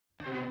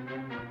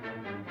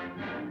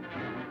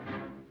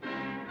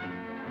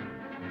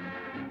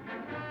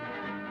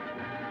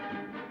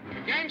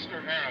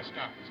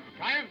Aristotle.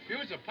 Try and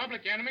fuse the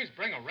public enemies,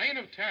 bring a reign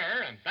of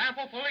terror, and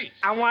baffle police.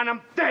 I want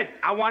him dead.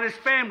 I want his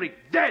family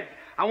dead.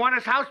 I want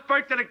his house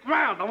burnt to the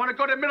ground. I want to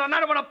go to the middle of the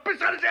night. I want to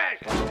piss on his ass.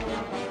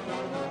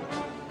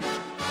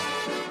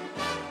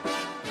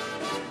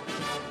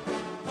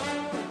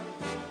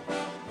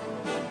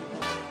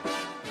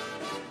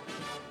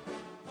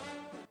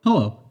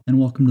 Hello, and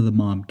welcome to the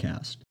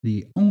Mobcast,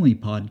 the only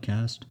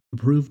podcast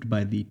approved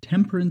by the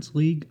Temperance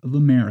League of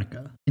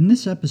America. In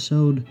this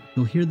episode,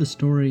 you'll hear the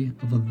story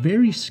of a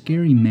very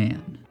scary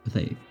man with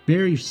a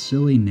very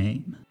silly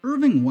name.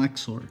 Irving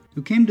Wexler,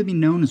 who came to be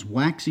known as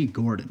Waxy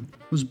Gordon,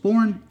 was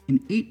born in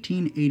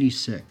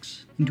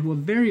 1886 into a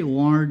very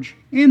large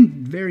and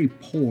very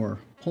poor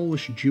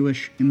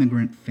Polish-Jewish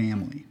immigrant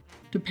family,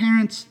 to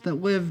parents that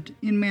lived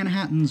in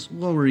Manhattan's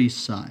Lower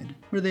East Side,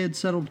 where they had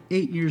settled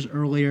 8 years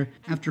earlier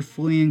after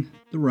fleeing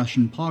the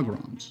Russian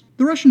pogroms.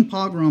 The Russian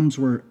pogroms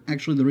were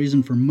actually the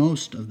reason for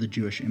most of the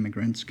Jewish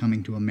immigrants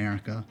coming to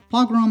America.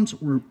 Pogroms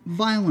were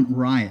violent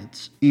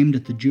riots aimed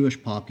at the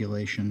Jewish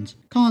populations,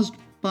 caused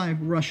by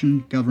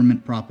Russian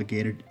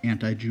government-propagated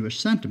anti-Jewish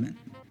sentiment.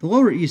 The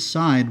Lower East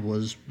Side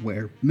was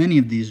where many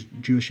of these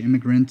Jewish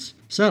immigrants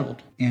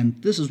settled, and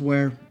this is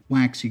where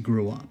Waxy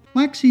grew up.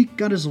 Waxy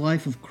got his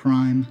life of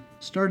crime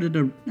started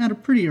at a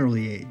pretty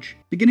early age,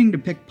 beginning to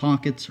pick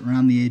pockets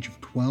around the age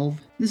of 12.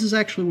 This is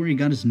actually where he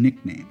got his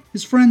nickname.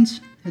 His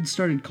friends had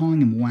started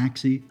calling him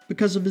Waxy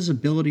because of his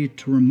ability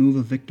to remove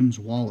a victim's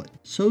wallet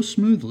so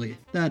smoothly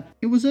that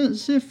it was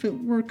as if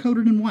it were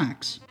coated in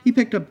wax. He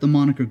picked up the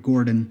moniker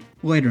Gordon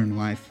later in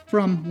life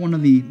from one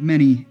of the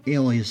many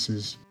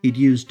aliases he'd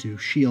used to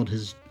shield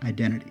his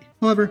identity.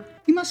 However,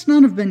 he must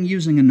not have been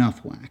using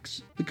enough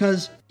wax,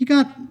 because he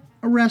got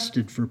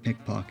arrested for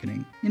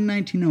pickpocketing in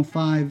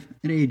 1905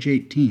 at age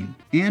 18,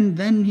 and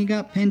then he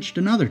got pinched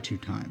another 2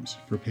 times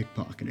for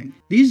pickpocketing.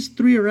 These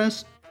 3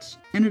 arrests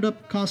ended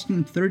up costing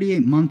him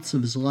 38 months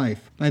of his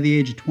life by the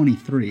age of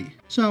 23,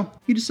 so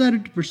he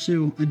decided to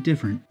pursue a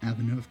different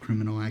avenue of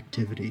criminal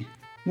activity,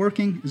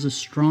 working as a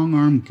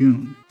strong-arm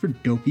goon for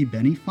Dopey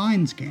Benny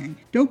Fine's gang.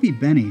 Dopey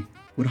Benny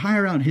would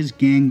hire out his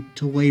gang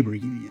to labor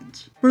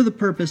unions for the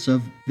purpose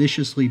of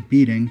viciously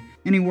beating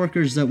any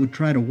workers that would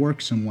try to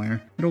work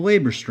somewhere that a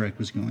labor strike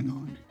was going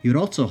on. He would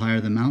also hire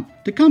them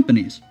out to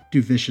companies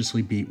to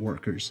viciously beat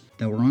workers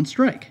that were on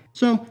strike.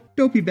 So,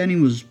 Dopey Benny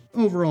was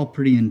overall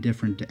pretty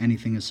indifferent to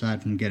anything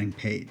aside from getting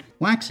paid.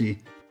 Waxy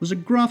was a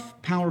gruff,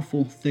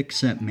 powerful,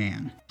 thick-set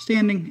man,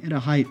 standing at a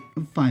height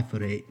of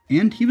 5'8",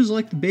 and he was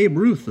like the Babe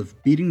Ruth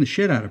of beating the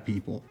shit out of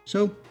people,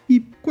 so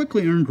he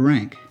quickly earned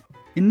rank.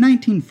 In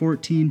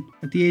 1914,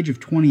 at the age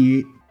of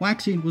 28,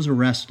 Waxy was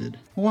arrested,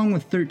 along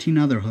with 13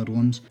 other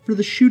hoodlums, for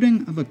the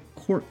shooting of a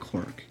court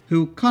clerk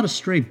who caught a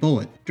stray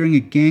bullet during a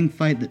gang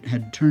fight that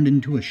had turned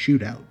into a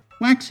shootout.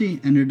 Waxy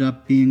ended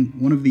up being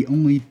one of the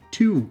only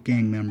 2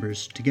 gang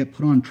members to get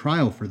put on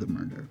trial for the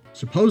murder,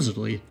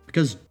 supposedly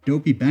because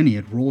Dopey Benny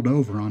had rolled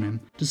over on him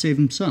to save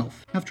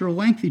himself. After a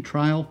lengthy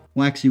trial,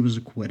 Waxy was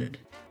acquitted.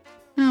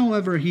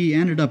 However, he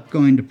ended up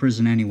going to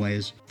prison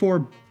anyways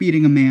for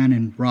beating a man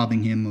and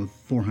robbing him of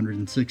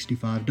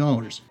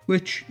 $465,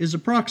 which is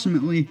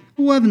approximately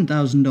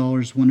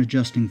 $11,000 when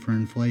adjusting for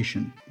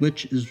inflation,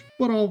 which is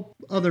what all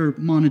other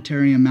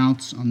monetary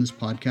amounts on this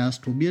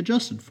podcast will be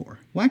adjusted for.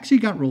 Waxy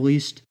got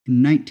released in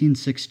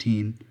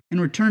 1916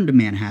 and returned to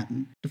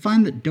Manhattan to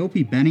find that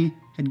Dopey Benny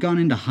had gone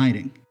into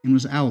hiding and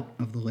was out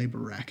of the labor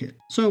racket.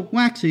 So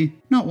Waxy,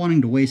 not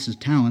wanting to waste his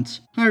talents,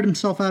 hired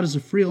himself out as a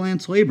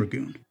freelance labor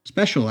goon,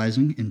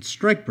 specializing in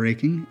strike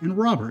breaking and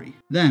robbery.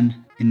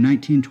 Then, in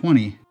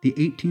 1920, the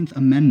 18th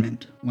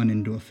Amendment went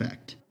into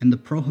effect, and the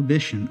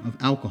prohibition of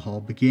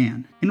alcohol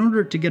began. In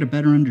order to get a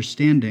better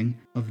understanding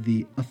of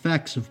the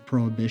effects of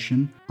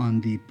prohibition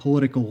on the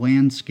political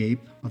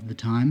landscape of the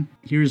time,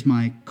 here's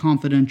my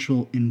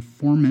confidential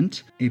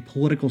informant, a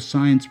political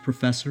science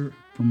professor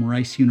from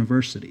Rice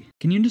University.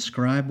 Can you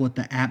describe what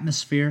the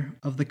atmosphere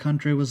of the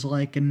country was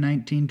like in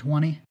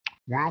 1920?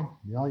 Well,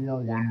 World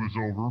War I was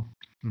over.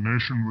 The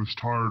nation was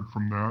tired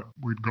from that.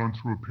 We'd gone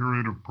through a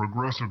period of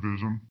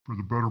progressivism for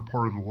the better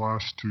part of the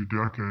last 2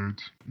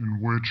 decades,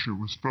 in which it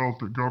was felt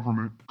that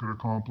government could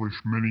accomplish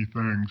many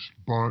things.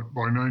 But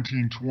by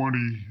 1920,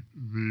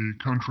 the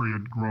country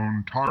had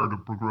grown tired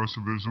of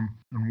progressivism,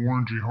 and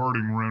Warren G.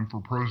 Harding ran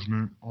for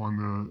president on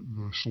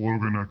the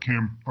slogan, a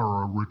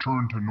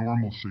return to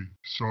normalcy.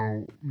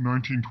 So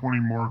 1920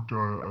 marked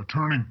a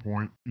turning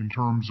point in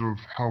terms of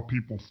how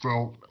people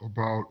felt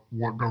about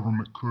what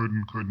government could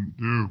and couldn't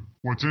do.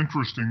 What's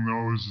interesting,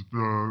 though, is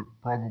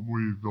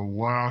probably the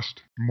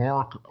last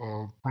mark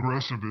of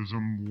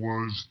progressivism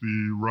was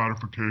the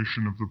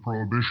ratification of the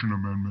Prohibition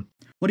Amendment.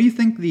 What do you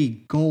think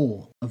the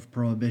goal of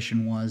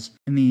Prohibition was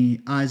in the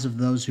eyes of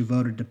those who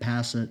voted to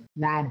pass it?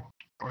 Well,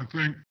 I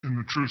think in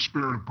the true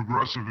spirit of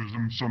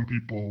progressivism, some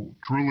people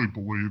truly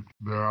believed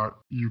that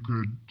you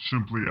could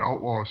simply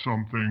outlaw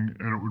something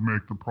and it would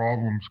make the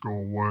problems go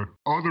away.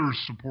 Others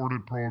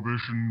supported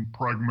prohibition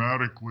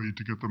pragmatically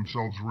to get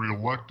themselves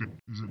reelected.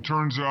 As it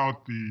turns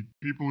out, the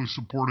people who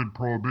supported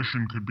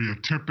prohibition could be a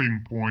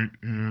tipping point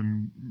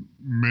in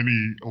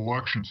many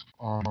elections.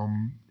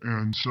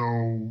 And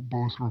so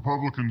both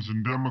Republicans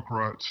and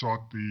Democrats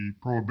sought the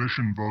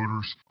prohibition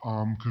voters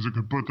because it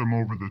could put them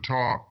over the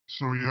top.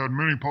 So you had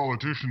many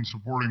politicians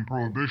supporting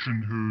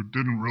prohibition who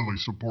didn't really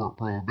support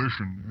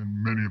prohibition,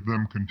 and many of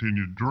them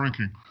continued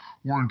drinking.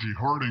 Warren G.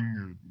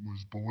 Harding, it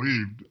was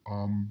believed,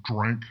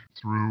 drank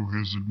through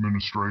his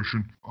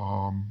administration,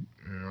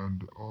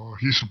 and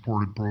he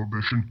supported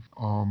prohibition.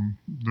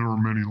 There were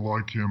many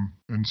like him.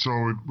 And so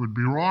it would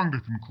be wrong to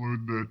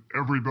conclude that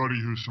everybody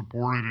who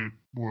supported it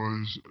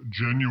was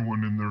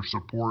genuine in their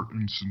support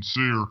and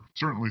sincere.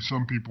 Certainly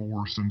some people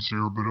were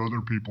sincere, but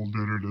other people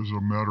did it as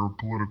a matter of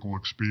political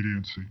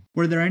expediency.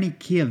 Were there any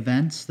key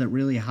events that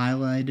really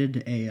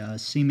highlighted a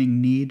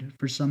seeming need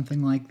for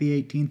something like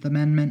the 18th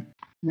Amendment?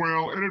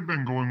 Well, it had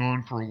been going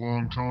on for a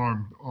long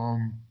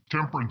time.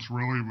 Temperance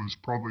really was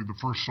probably the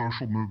first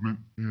social movement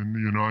in the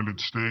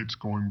United States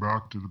going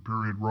back to the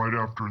period right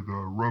after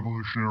the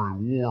Revolutionary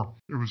War.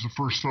 It was the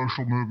first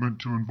social movement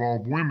to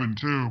involve women,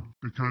 too,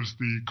 because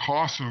the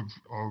cost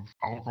of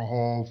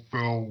alcohol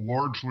fell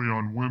largely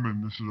on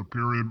women. This is a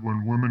period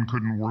when women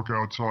couldn't work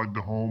outside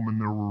the home and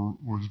there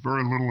was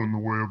very little in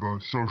the way of a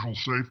social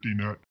safety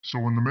net. So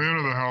when the man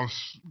of the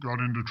house got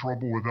into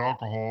trouble with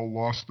alcohol,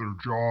 lost their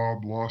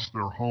job, lost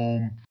their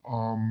home,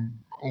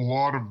 a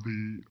lot of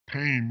the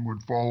pain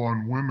would fall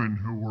on women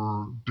who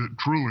were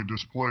truly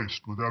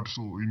displaced with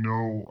absolutely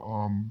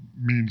no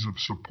means of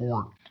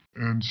support.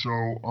 And so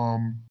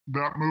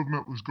that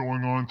movement was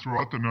going on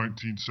throughout the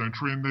 19th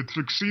century, and they'd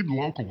succeed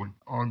locally.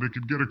 They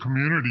could get a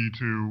community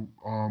to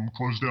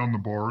close down the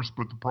bars,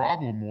 but the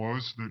problem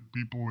was that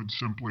people would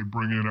simply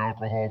bring in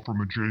alcohol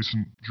from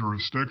adjacent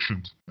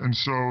jurisdictions. And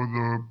so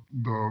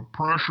the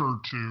pressure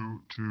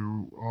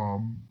to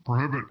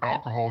prohibit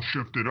alcohol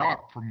shifted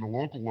up from the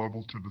local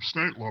level to the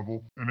state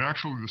level, and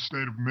actually the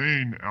state of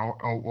Maine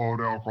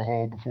outlawed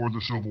alcohol before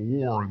the Civil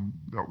War, and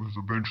that was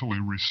eventually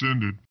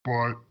rescinded.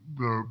 But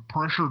the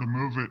pressure to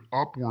move it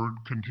upward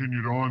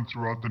continued on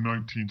throughout the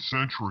 19th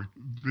century.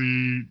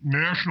 The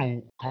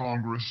National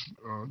Congress,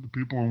 the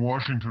people in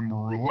Washington,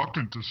 were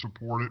reluctant to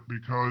support it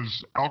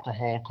because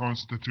alcohol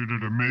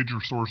constituted a major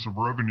source of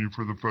revenue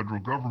for the federal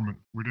government.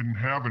 We didn't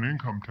have an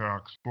income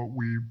tax, but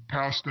we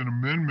passed an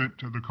amendment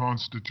to the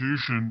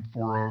Constitution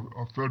for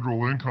a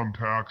federal income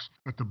tax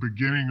at the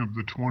beginning of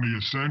the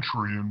 20th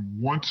century.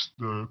 And once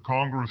the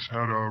Congress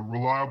had a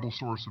reliable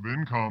source of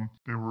income,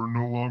 they were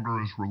no longer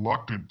as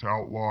reluctant to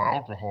outlaw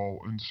alcohol.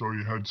 And so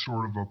you had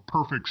sort of a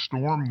perfect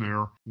storm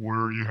there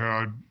where you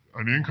had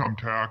an income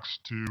tax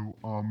to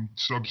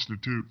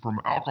substitute from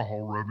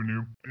alcohol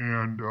revenue,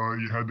 and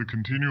you had the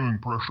continuing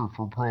pressure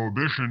for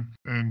prohibition,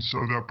 and so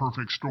that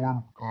perfect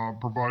storm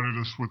provided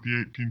us with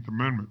the 18th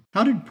Amendment.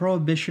 How did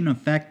prohibition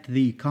affect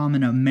the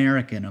common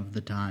American of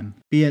the time,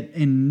 be it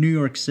in New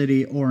York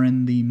City or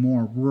in the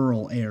more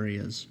rural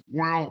areas?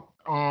 Well,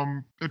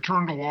 it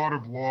turned a lot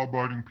of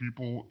law-abiding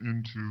people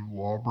into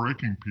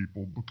law-breaking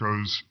people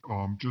because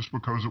just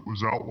because it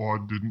was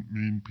outlawed didn't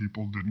mean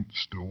people didn't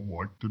still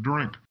like to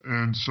drink.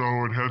 And so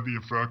it had the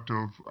effect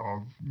of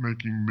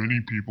making many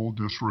people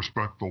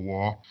disrespect the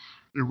law.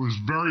 It was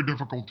very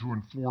difficult to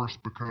enforce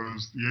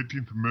because the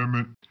 18th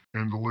Amendment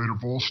and the later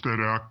Volstead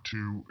Act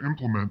to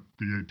implement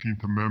the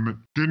 18th Amendment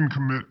didn't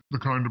commit the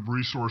kind of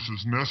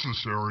resources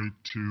necessary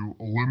to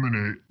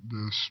eliminate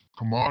this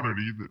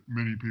commodity that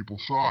many people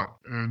sought.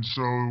 And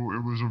so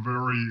it was a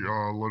very,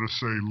 let us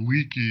say,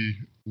 leaky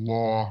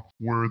law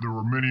where there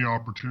were many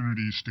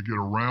opportunities to get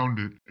around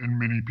it, and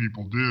many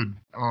people did.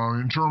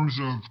 In terms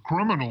of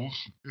criminals,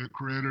 it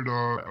created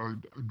a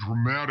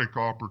dramatic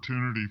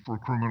opportunity for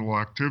criminal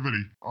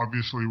activity.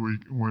 Obviously,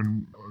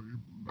 when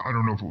I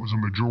don't know if it was a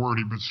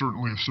majority, but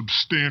certainly a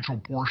substantial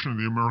portion of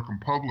the American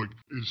public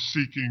is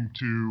seeking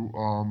to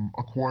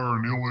acquire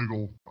an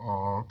illegal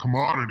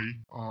commodity.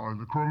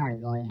 The criminal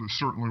world is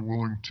certainly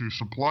willing to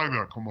supply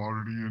that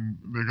commodity, and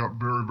they got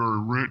very, very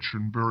rich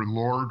and very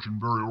large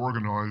and very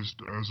organized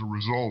as a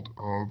result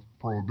of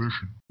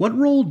prohibition. What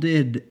role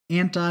did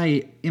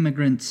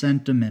anti-immigrant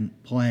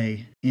sentiment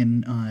play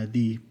in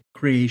the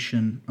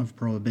creation of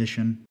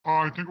prohibition?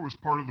 I think it was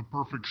part of the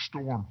perfect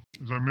storm.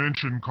 As I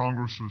mentioned,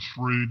 Congress was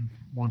freed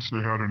once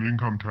they had an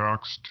income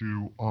tax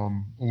to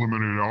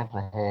eliminate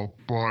alcohol,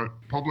 but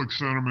public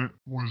sentiment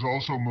was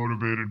also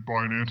motivated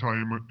by an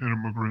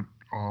anti-immigrant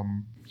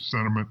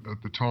sentiment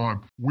at the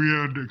time. We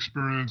had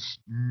experienced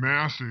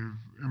massive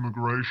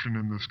immigration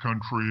in this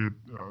country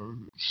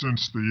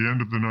since the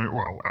end of the night.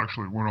 Well,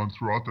 actually it went on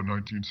throughout the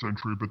 19th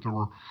century, but there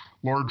were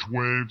large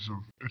waves of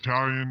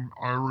Italian,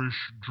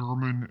 Irish,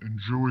 German, and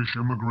Jewish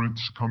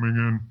immigrants coming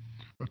in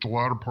at the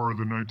latter part of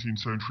the 19th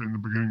century and the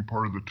beginning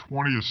part of the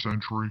 20th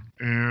century.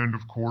 And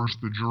of course,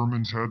 the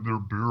Germans had their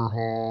beer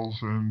halls,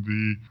 and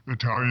the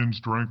Italians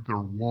drank their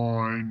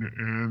wine,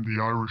 and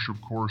the Irish,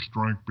 of course,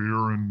 drank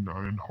beer and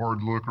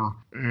hard liquor.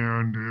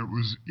 And it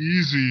was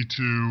easy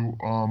to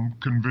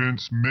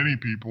convince many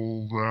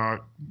people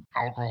that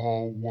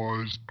alcohol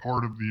was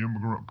part of the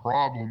immigrant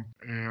problem,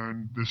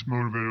 and this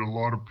motivated a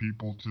lot of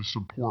people to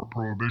support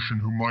prohibition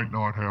who might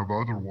not have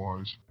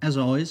otherwise. As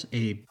always,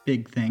 a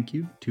big thank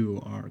you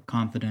to our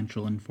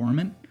confidential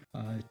informant.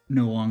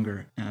 No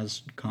longer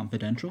as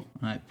confidential.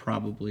 I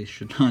probably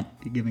should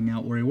not be giving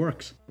out where he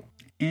works.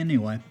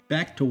 Anyway,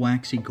 back to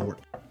Waxy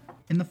Gordon.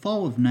 In the fall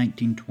of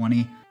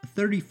 1920, a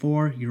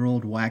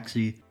 34-year-old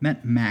Waxy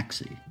met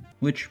Maxie,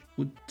 which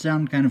would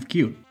sound kind of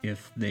cute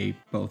if they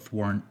both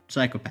weren't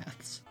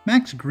psychopaths.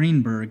 Max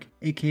Greenberg,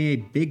 aka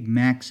Big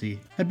Maxie,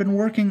 had been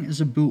working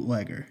as a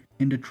bootlegger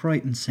in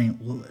Detroit and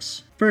St.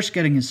 Louis, first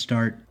getting his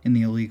start in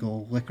the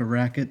illegal liquor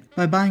racket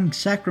by buying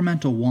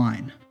sacramental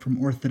wine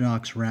from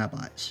Orthodox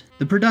rabbis,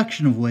 the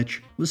production of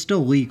which was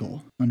still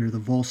legal under the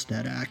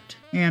Volstead Act,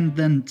 and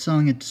then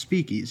selling it to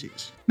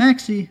speakeasies.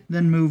 Maxie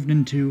then moved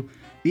into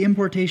the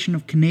importation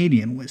of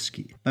Canadian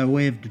whiskey by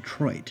way of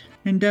Detroit,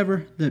 an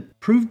endeavor that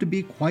proved to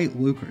be quite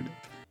lucrative.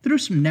 Through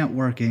some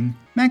networking,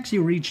 Maxie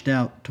reached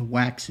out to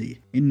Waxy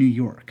in New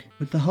York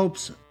with the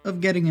hopes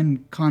of getting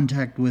in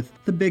contact with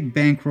the big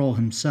bankroll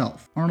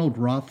himself, Arnold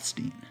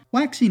Rothstein.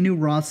 Waxy knew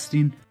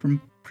Rothstein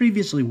from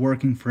previously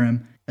working for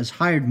him as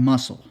hired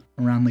muscle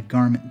around the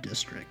garment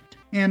district,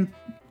 and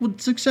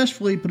would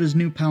successfully put his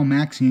new pal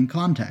Maxie in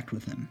contact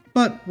with him.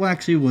 But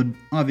Waxy would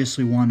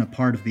obviously want a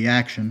part of the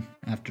action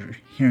after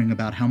hearing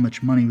about how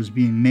much money was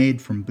being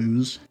made from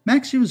booze.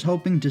 Maxie was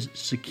hoping to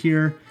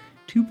secure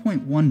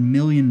 $2.1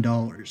 million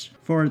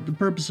for the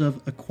purpose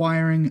of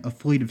acquiring a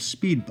fleet of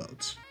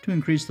speedboats to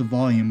increase the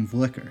volume of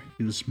liquor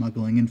he was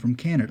smuggling in from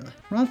Canada.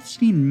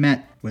 Rothstein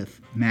met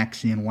with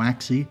Maxie and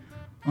Waxy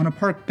on a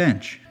park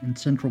bench in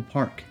Central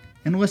Park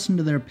and listened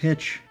to their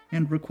pitch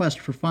and request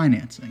for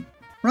financing.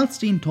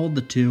 Rothstein told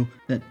the two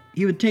that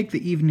he would take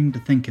the evening to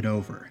think it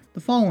over. The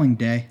following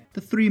day,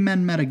 the three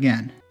men met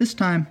again, this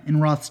time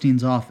in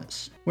Rothstein's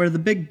office, where the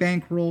big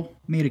bankroll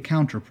made a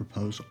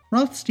counter-proposal.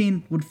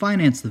 Rothstein would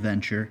finance the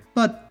venture,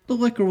 but the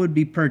liquor would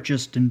be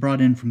purchased and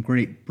brought in from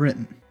Great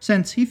Britain,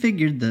 since he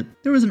figured that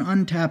there was an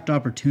untapped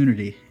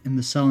opportunity in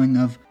the selling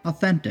of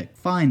authentic,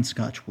 fine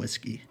Scotch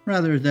whiskey,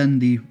 rather than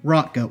the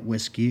rotgut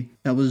whiskey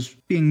that was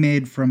being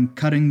made from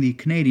cutting the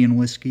Canadian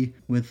whiskey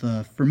with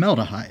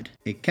formaldehyde,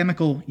 a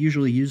chemical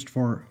usually used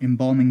for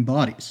embalming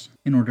bodies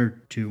in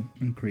order to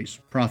increase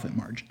profit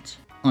margins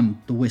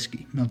on the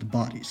whiskey, not the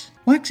bodies.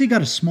 Waxy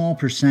got a small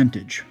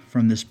percentage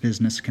from this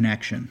business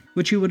connection,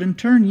 which he would in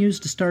turn use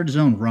to start his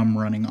own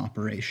rum-running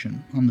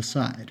operation on the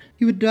side.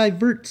 He would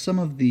divert some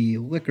of the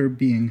liquor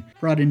being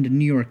brought into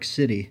New York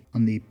City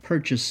on the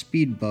purchased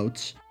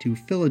speedboats to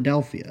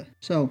Philadelphia,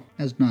 so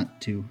as not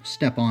to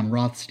step on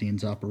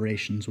Rothstein's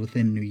operations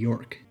within New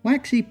York.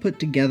 Waxy put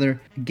together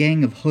a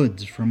gang of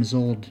hoods from his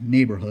old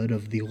neighborhood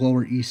of the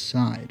Lower East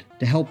Side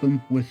to help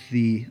him with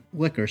the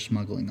liquor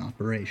smuggling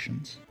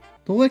operations.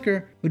 The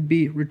liquor would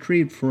be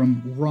retrieved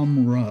from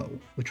Rum Row,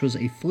 which was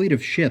a fleet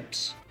of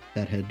ships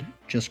that had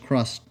just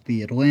crossed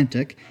the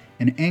Atlantic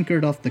and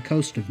anchored off the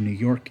coast of New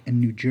York and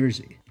New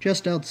Jersey,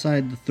 just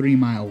outside the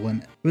 3-mile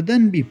limit. It would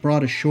then be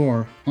brought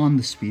ashore on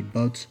the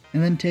speedboats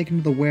and then taken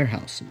to the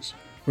warehouses,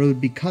 where it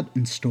would be cut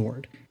and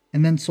stored,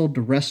 and then sold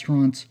to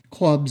restaurants,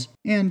 clubs,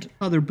 and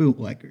other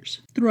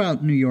bootleggers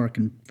throughout New York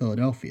and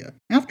Philadelphia.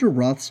 After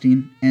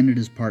Rothstein ended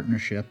his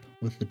partnership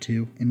with the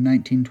two in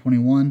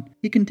 1921,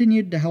 he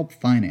continued to help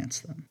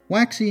finance them.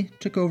 Waxy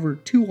took over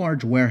 2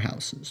 large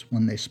warehouses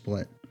when they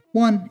split,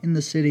 one in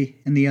the city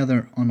and the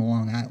other on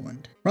Long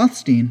Island.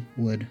 Rothstein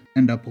would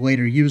end up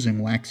later using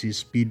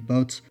Waxy's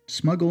speedboats to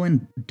smuggle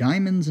in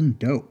diamonds and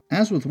dope.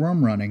 As with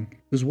rum running,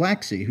 it was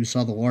Waxy who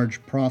saw the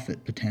large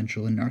profit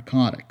potential in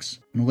narcotics,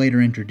 and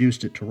later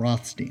introduced it to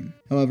Rothstein.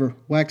 However,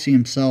 Waxy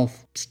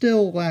himself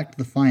still lacked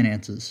the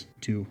finances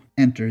to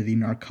enter the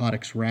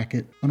narcotics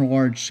racket on a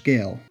large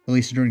scale, at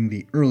least during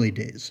the early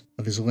days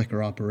of his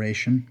liquor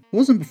operation. It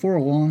wasn't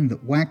before long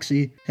that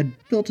Waxy had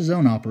built his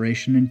own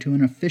operation into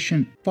an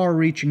efficient,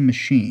 far-reaching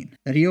machine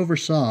that he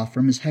oversaw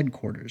from his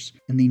headquarters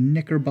in the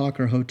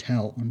Knickerbocker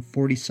Hotel on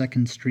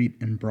 42nd Street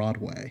and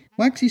Broadway.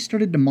 Waxy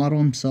started to model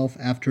himself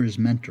after his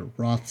mentor,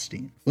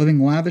 Rothstein, living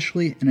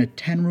lavishly in a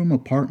 10-room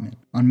apartment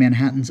on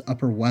Manhattan's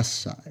Upper West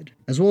Side,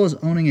 as well as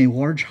owning a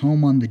large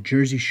home on the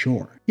Jersey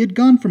Shore. He had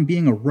gone from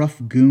being a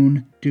rough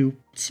goon to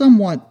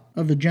somewhat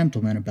of a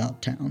gentleman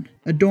about town,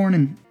 adorned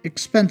in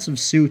expensive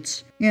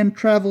suits and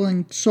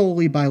traveling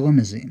solely by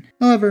limousine.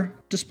 However,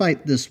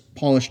 despite this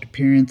polished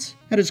appearance,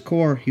 at his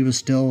core he was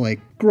still a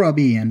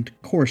grubby and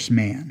coarse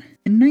man.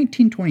 In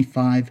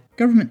 1925,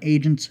 government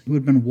agents who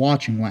had been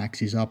watching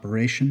Waxy's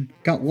operation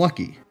got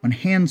lucky when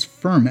Hans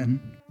Furman,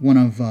 one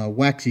of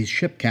Waxy's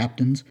ship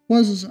captains,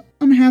 was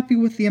unhappy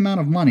with the amount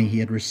of money he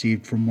had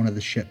received from one of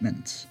the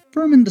shipments.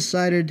 Furman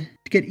decided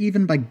to get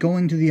even by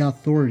going to the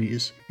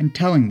authorities and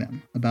telling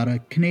them about a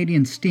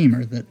Canadian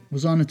steamer that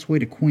was on its way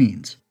to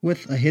Queens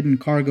with a hidden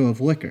cargo of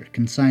liquor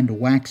consigned to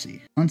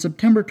Waxy. On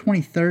September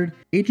 23rd,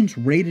 agents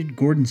raided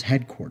Gordon's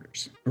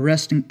headquarters,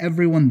 arresting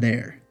everyone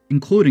there,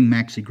 including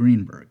Maxie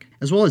Greenberg,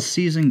 as well as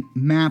seizing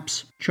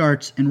maps,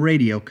 charts, and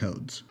radio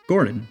codes.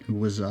 Gordon, who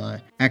was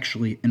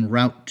actually en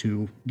route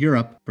to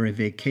Europe for a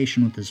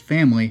vacation with his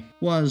family,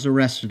 was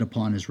arrested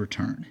upon his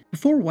return.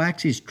 Before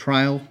Waxy's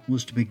trial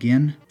was to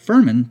begin,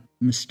 Furman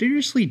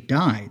mysteriously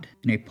died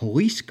in a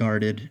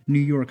police-guarded New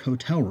York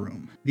hotel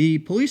room. The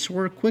police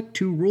were quick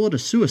to rule it a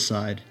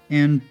suicide,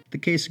 and the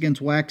case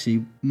against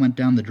Waxy went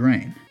down the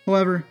drain.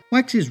 However,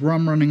 Waxy's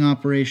rum-running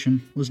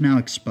operation was now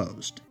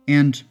exposed,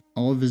 and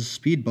all of his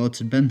speedboats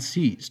had been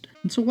seized,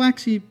 and so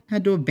Waxy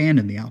had to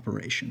abandon the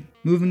operation,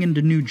 moving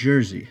into New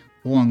Jersey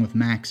along with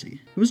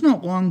Maxie. It was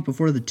not long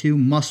before the two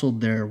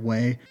muscled their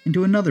way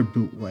into another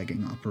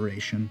bootlegging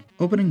operation,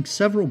 opening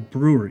several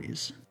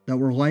breweries that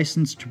were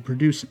licensed to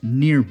produce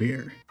near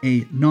beer,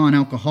 a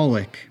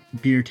non-alcoholic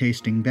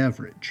beer-tasting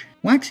beverage.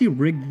 Waxy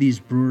rigged these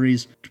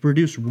breweries to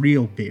produce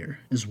real beer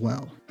as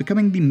well,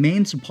 becoming the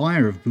main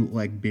supplier of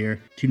bootleg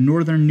beer to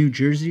northern New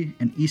Jersey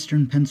and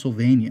eastern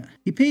Pennsylvania.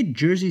 He paid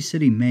Jersey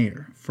City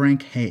Mayor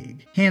Frank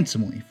Hague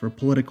handsomely for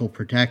political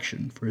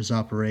protection for his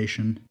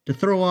operation. To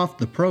throw off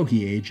the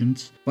pro-he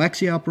agents,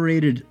 Waxy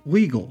operated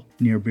legal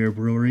near beer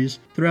breweries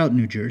throughout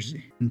New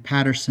Jersey, in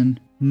Paterson,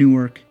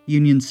 Newark,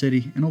 Union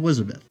City, and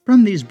Elizabeth.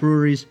 From these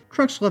breweries,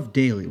 trucks left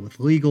daily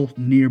with legal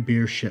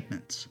near-beer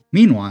shipments.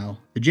 Meanwhile,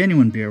 the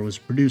genuine beer was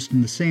produced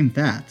in the same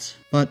vats,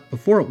 but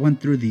before it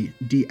went through the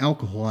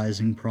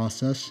de-alcoholizing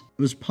process,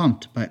 it was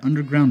pumped by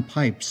underground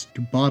pipes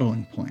to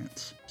bottling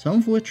plants, some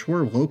of which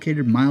were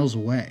located miles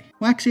away.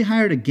 Waxy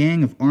hired a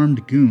gang of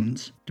armed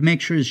goons to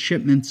make sure his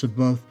shipments of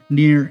both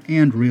near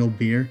and real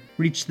beer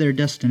reached their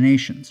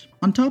destinations.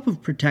 On top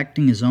of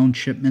protecting his own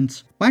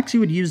shipments, Waxy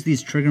would use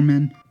these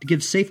triggermen to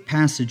give safe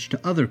passage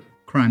to other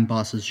crime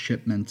bosses'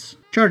 shipments,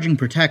 charging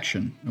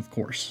protection, of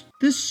course.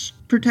 This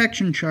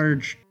protection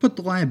charge put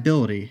the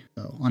liability,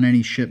 though, on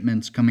any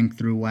shipments coming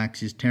through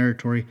Waxy's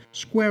territory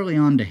squarely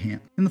onto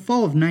him. In the fall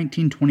of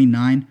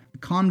 1929, a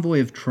convoy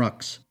of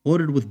trucks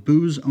loaded with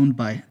booze owned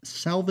by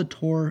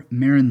Salvatore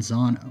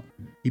Maranzano,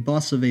 the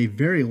boss of a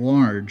very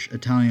large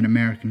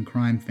Italian-American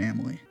crime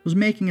family, was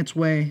making its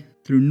way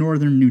through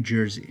northern New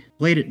Jersey,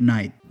 late at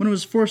night, when it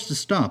was forced to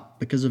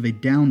stop because of a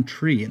downed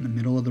tree in the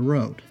middle of the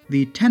road.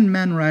 The 10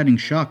 men riding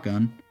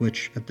shotgun,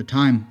 which at the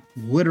time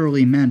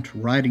literally meant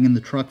riding in the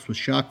trucks with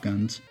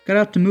shotguns, got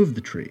out to move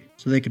the tree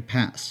so they could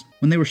pass,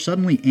 when they were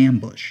suddenly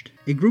ambushed.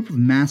 A group of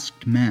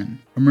masked men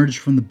emerged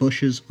from the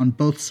bushes on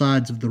both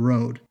sides of the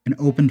road and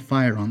opened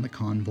fire on the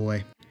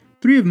convoy.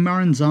 3 of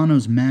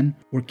Maranzano's men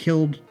were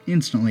killed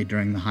instantly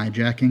during the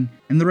hijacking,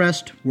 and the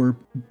rest were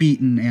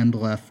beaten and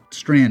left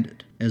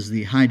stranded as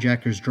the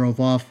hijackers drove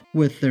off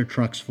with their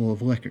trucks full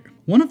of liquor.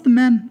 One of the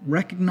men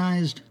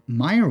recognized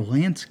Meyer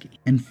Lansky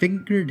and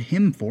fingered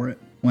him for it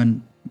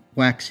when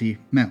Waxy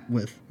met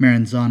with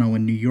Maranzano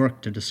in New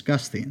York to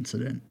discuss the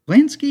incident.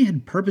 Lansky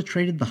had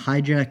perpetrated the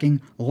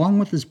hijacking along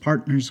with his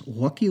partners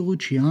Lucky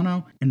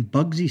Luciano and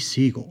Bugsy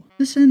Siegel.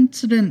 This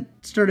incident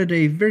started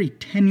a very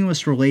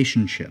tenuous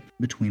relationship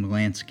between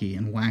Lansky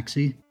and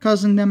Waxy,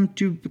 causing them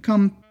to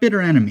become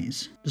bitter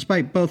enemies,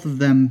 despite both of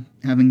them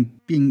having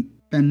been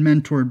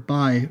mentored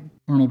by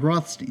Arnold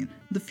Rothstein.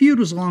 The feud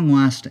was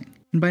long-lasting,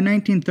 and by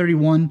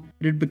 1931,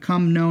 it had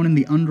become known in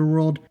the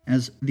underworld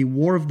as the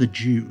War of the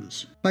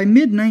Jews. By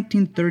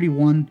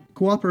mid-1931,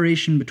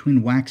 cooperation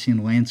between Waxy and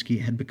Lansky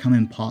had become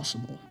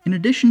impossible. In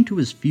addition to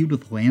his feud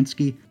with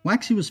Lansky,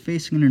 Waxy was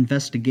facing an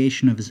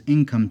investigation of his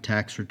income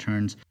tax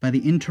returns by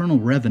the Internal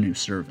Revenue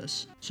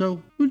Service.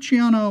 So,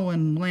 Luciano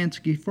and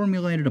Lansky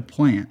formulated a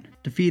plan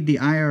to feed the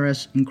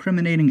IRS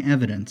incriminating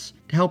evidence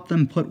to help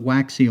them put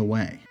Waxy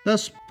away,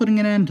 thus putting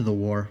an end to the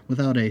war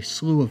without a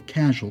slew of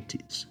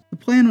casualties. The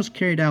plan was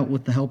carried out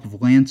with the help of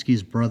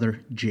Lansky's brother,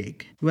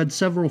 Jake, who had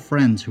several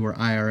friends who were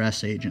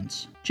IRS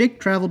agents. Jake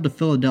traveled to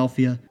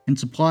Philadelphia and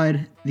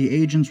supplied the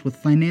agents with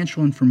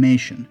financial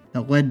information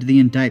that led to the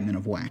indictment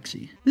of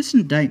Waxy. This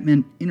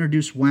indictment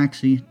introduced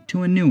Waxy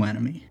to a new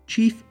enemy,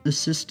 Chief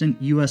Assistant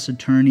U.S.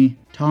 Attorney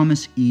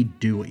Thomas E.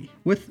 Dewey.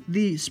 With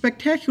the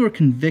spectacular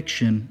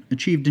conviction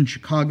achieved in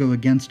Chicago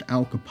against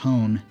Al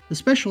Capone, the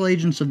special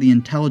agents of the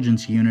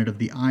intelligence unit of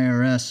the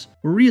IRS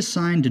were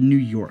reassigned to New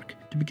York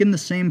to begin the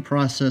same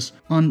process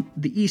on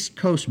the East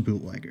Coast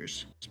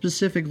bootleggers,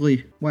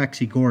 specifically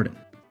Waxy Gordon.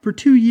 For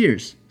 2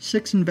 years,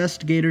 6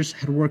 investigators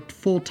had worked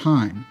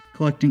full-time,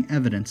 collecting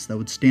evidence that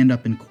would stand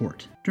up in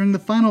court. During the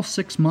final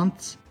 6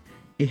 months,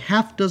 a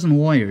half-dozen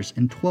lawyers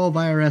and 12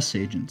 IRS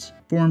agents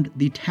formed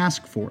the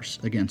task force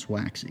against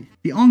Waxy.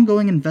 The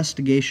ongoing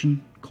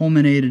investigation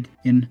culminated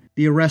in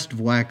the arrest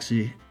of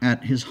Waxy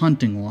at his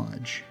hunting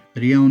lodge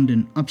that he owned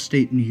in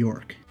upstate New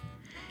York.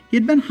 He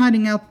had been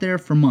hiding out there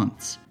for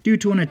months due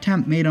to an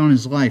attempt made on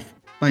his life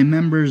by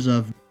members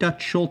of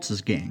Dutch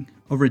Schultz's gang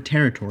over a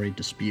territory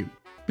dispute.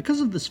 Because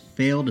of this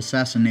failed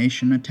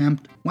assassination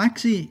attempt,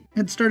 Waxy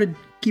had started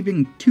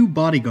keeping 2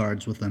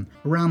 bodyguards with him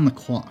around the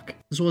clock.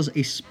 as well as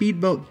a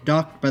speedboat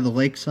docked by the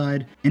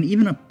lakeside, and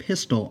even a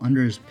pistol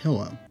under his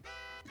pillow.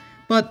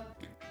 But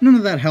none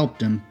of that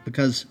helped him,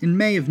 because in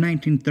May of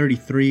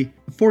 1933,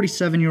 the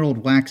 47-year-old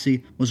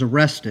Waxy was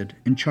arrested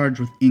and charged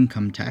with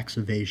income tax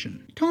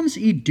evasion. Thomas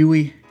E.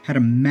 Dewey had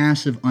a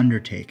massive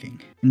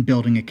undertaking in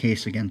building a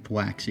case against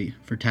Waxy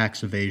for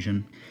tax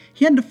evasion.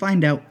 He had to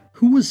find out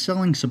who was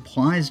selling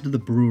supplies to the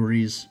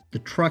breweries, the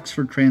trucks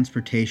for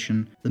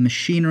transportation, the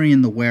machinery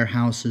in the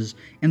warehouses,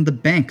 and the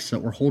banks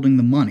that were holding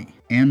the money,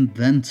 and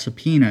then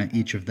subpoena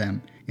each of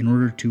them in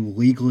order to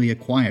legally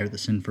acquire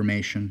this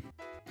information.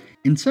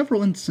 In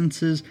several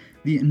instances,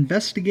 the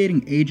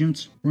investigating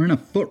agents were in a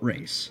foot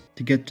race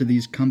to get to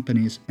these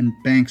companies' and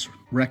banks'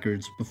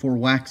 records before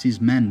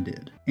Waxy's men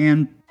did,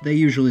 and they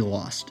usually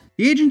lost.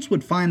 The agents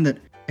would find that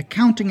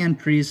accounting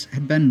entries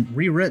had been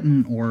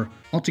rewritten or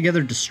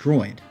altogether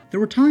destroyed. There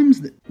were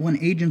times that when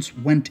agents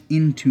went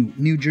into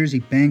New Jersey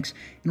banks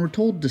and were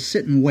told to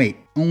sit and wait,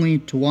 only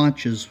to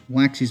watch as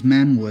Waxy's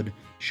men would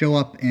show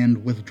up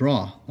and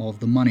withdraw all of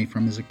the money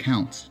from his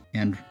accounts,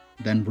 and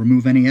then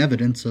remove any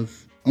evidence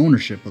of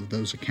ownership of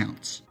those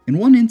accounts. In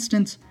one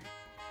instance,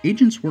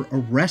 agents were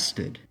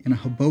arrested in a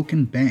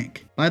Hoboken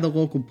bank by the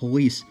local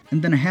police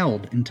and then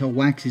held until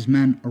Waxy's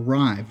men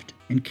arrived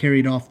and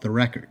carried off the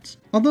records.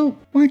 Although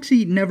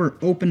Waxy never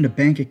opened a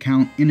bank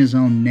account in his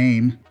own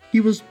name, he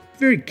was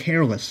very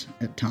careless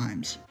at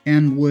times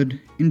and would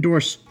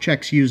endorse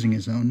checks using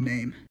his own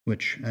name,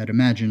 which I'd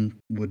imagine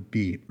would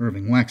be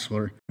Irving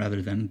Wexler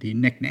rather than the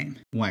nickname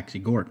Waxy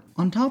Gordon.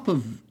 On top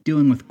of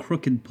dealing with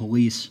crooked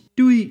police,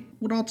 Dewey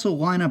would also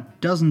line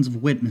up dozens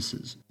of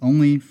witnesses,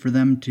 only for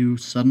them to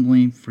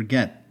suddenly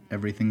forget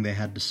everything they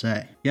had to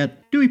say.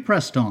 Yet, Dewey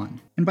pressed on,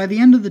 and by the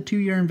end of the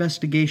 2-year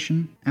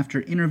investigation,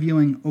 after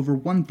interviewing over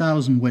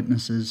 1,000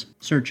 witnesses,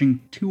 searching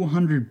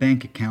 200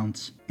 bank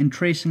accounts, and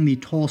tracing the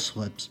toll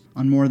slips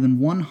on more than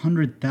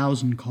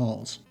 100,000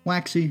 calls,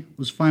 Waxy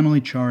was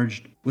finally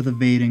charged with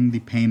evading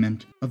the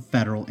payment of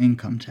federal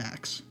income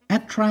tax.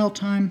 At trial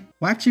time,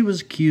 Waxy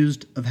was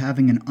accused of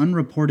having an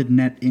unreported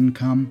net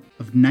income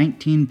of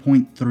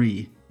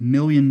 $19.3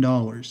 million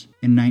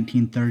in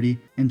 1930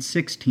 and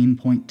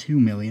 $16.2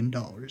 million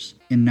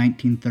in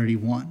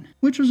 1931,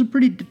 which was a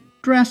pretty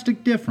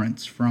drastic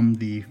difference from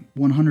the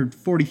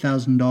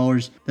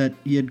 $140,000 that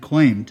he had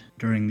claimed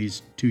during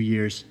these 2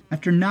 years.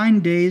 After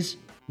 9 days,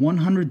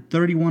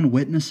 131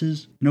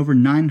 witnesses, and over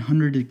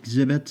 900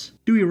 exhibits,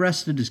 Dewey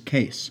rested his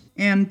case,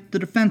 and the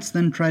defense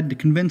then tried to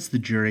convince the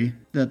jury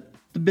that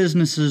the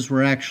businesses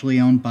were actually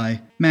owned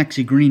by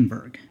Maxcy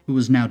Greenberg, who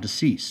was now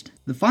deceased.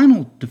 The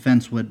final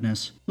defense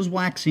witness was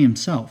Waxy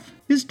himself.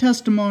 His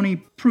testimony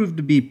proved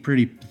to be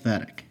pretty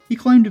pathetic. He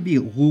claimed to be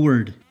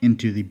lured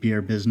into the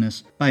beer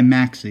business by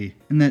Maxcy,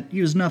 and that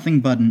he was nothing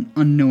but an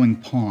unknowing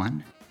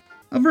pawn.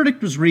 A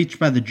verdict was reached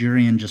by the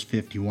jury in just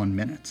 51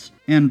 minutes,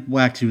 and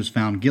Waxy was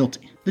found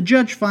guilty. The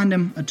judge fined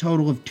him a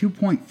total of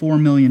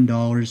 $2.4 million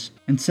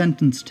and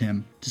sentenced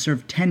him to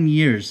serve 10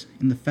 years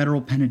in the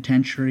federal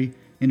penitentiary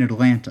in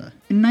Atlanta.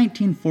 In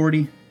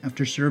 1940,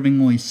 after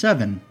serving only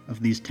 7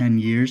 of these 10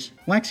 years,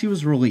 Waxy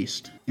was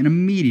released and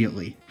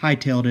immediately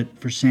hightailed it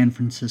for San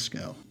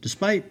Francisco,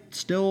 despite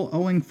still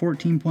owing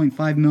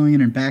 $14.5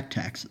 million in back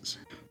taxes.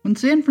 When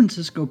San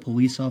Francisco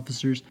police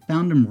officers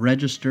found him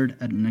registered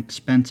at an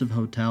expensive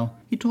hotel,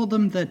 he told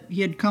them that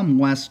he had come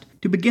west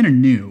to begin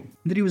anew,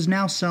 and that he was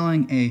now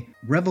selling a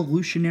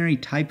revolutionary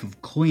type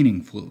of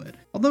cleaning fluid.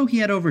 Although he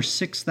had over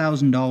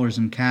 $6,000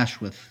 in cash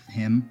with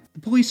him, the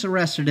police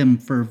arrested him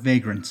for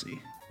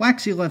vagrancy.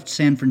 Waxy left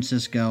San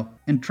Francisco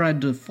and tried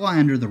to fly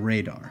under the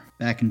radar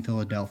back in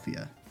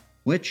Philadelphia,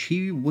 which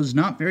he was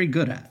not very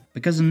good at,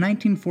 because in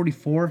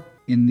 1944,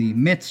 in the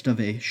midst of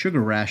a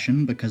sugar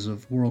ration because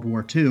of World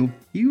War II,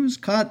 he was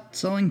caught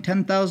selling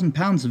 10,000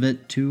 pounds of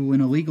it to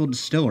an illegal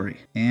distillery,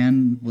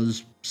 and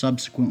was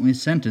subsequently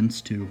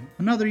sentenced to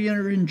another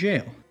year in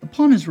jail.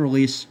 Upon his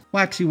release,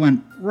 Waxy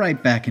went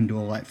right back into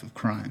a life of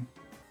crime.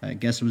 I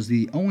guess it was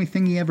the only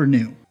thing he ever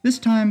knew. This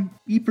time,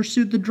 he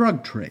pursued the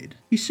drug trade.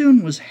 He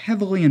soon was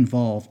heavily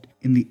involved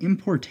in the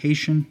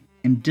importation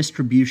and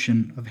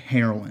distribution of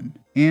heroin,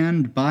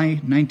 and by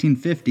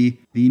 1950,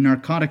 the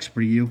Narcotics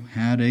Bureau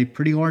had a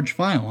pretty large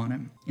file on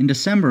him. In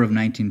December of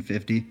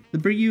 1950, the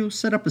Bureau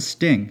set up a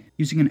sting,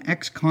 using an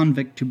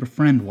ex-convict to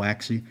befriend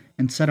Waxy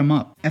and set him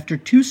up. After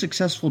 2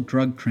 successful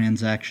drug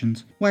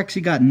transactions, Waxy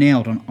got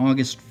nailed on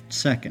August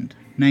 2nd,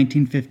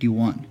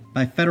 1951,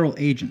 by federal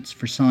agents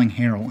for selling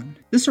heroin.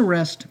 This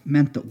arrest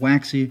meant that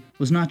Waxy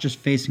was not just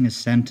facing a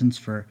sentence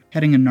for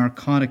heading a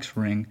narcotics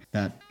ring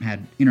that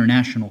had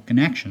international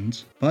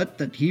connections, but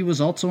that he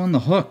was also on the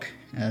hook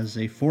as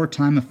a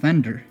 4-time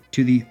offender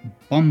to the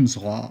Bums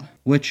Law,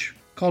 which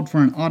called for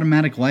an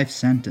automatic life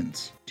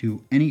sentence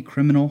to any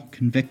criminal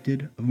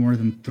convicted of more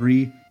than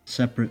 3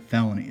 separate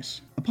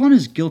felonies. Upon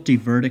his guilty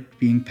verdict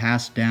being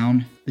passed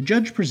down, the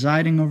judge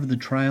presiding over the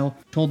trial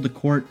told the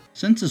court,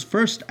 since his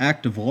first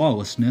act of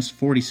lawlessness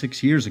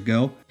 46 years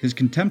ago, his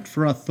contempt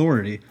for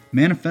authority,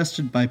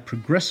 manifested by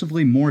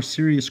progressively more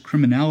serious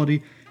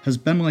criminality, has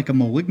been like a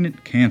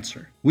malignant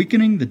cancer.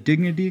 weakening the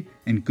dignity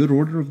and good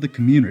order of the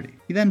community.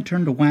 He then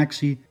turned to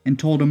Waxy and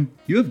told him,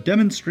 "You have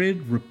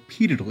demonstrated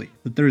repeatedly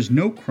that there is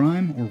no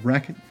crime or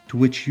racket to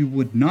which you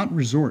would not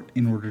resort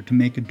in order to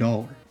make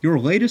 $1. Your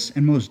latest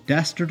and most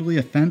dastardly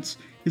offense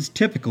is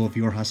typical of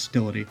your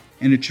hostility,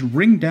 and it should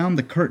ring down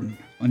the curtain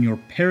on your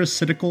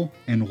parasitical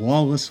and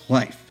lawless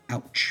life."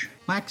 Ouch.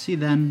 Waxy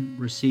then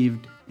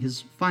received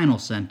his final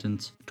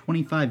sentence,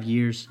 25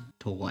 years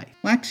to life.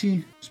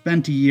 Waxy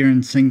spent a year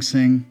in Sing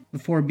Sing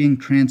before being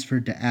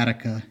transferred to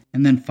Attica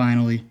and then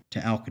finally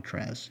to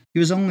Alcatraz. He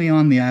was only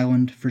on the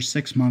island for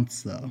 6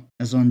 months though,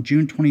 as on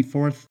June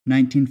 24th,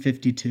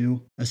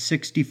 1952, a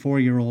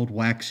 64-year-old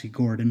Waxy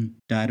Gordon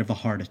died of a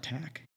heart attack.